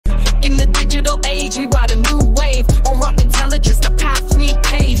digital age, we ride a new wave. Aura intelligence, the path we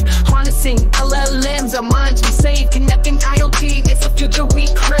pave. Harnessing LLMs, our minds we save. Connecting IoT, it's the future we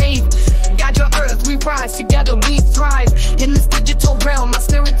crave. GAJRA Earth, we rise, together we thrive. In this digital realm, our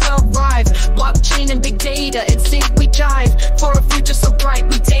spirits arrive. Blockchain and big data, in sync we jive. For a future so bright,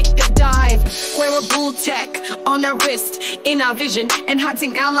 we take a dive. Wearable tech on our wrist, in our vision,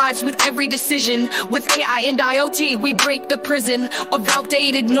 enhancing our lives with every decision. With AI and IoT, we break the prison of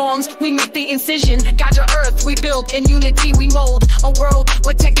outdated norms, we make the incision. GAJRA Earth, we build, in unity we mold. A world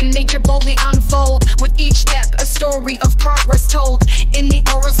where tech and nature boldly unfold. With each step, a story of progress told. In the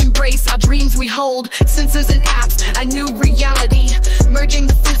aura's embrace, our dreams we hold. Sensors and apps, a new reality. Merging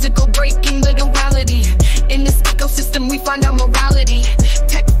the physical, breaking the duality. In this ecosystem, we find our morality.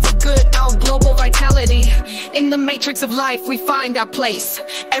 Tech for good, our global vitality. In the matrix of life, we find our place.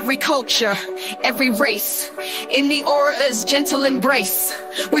 Every culture, every race. In the aura's gentle embrace,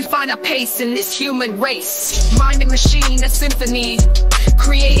 we find our pace in this human race. Mind and machine, a symphony.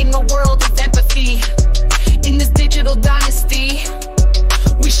 Creating a world of empathy. In this digital dynasty,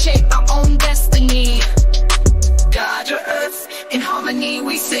 we shape our own destiny. GAJRA Earth, in harmony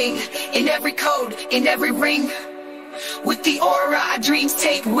we sing. In every code, in every ring. With the aura, our dreams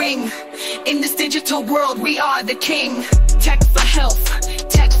take wing. In this digital world, we are the king. Tech for health,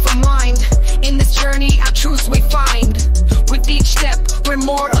 tech for mind. In this journey, our truths we find. With each step, we're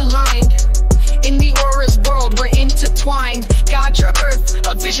more aligned. In the aura's world, we're intertwined. GAJRA Earth,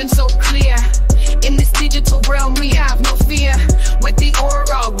 a vision so clear. In this digital realm, we have no fear. With the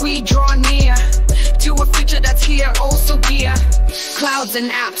aura, we draw near to a future that's here, oh so dear. Clouds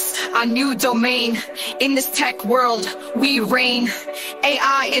and apps, our new domain. In this tech world, we reign.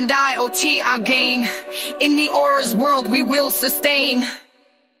 AI and IoT, our gain. In the aura's world, we will sustain.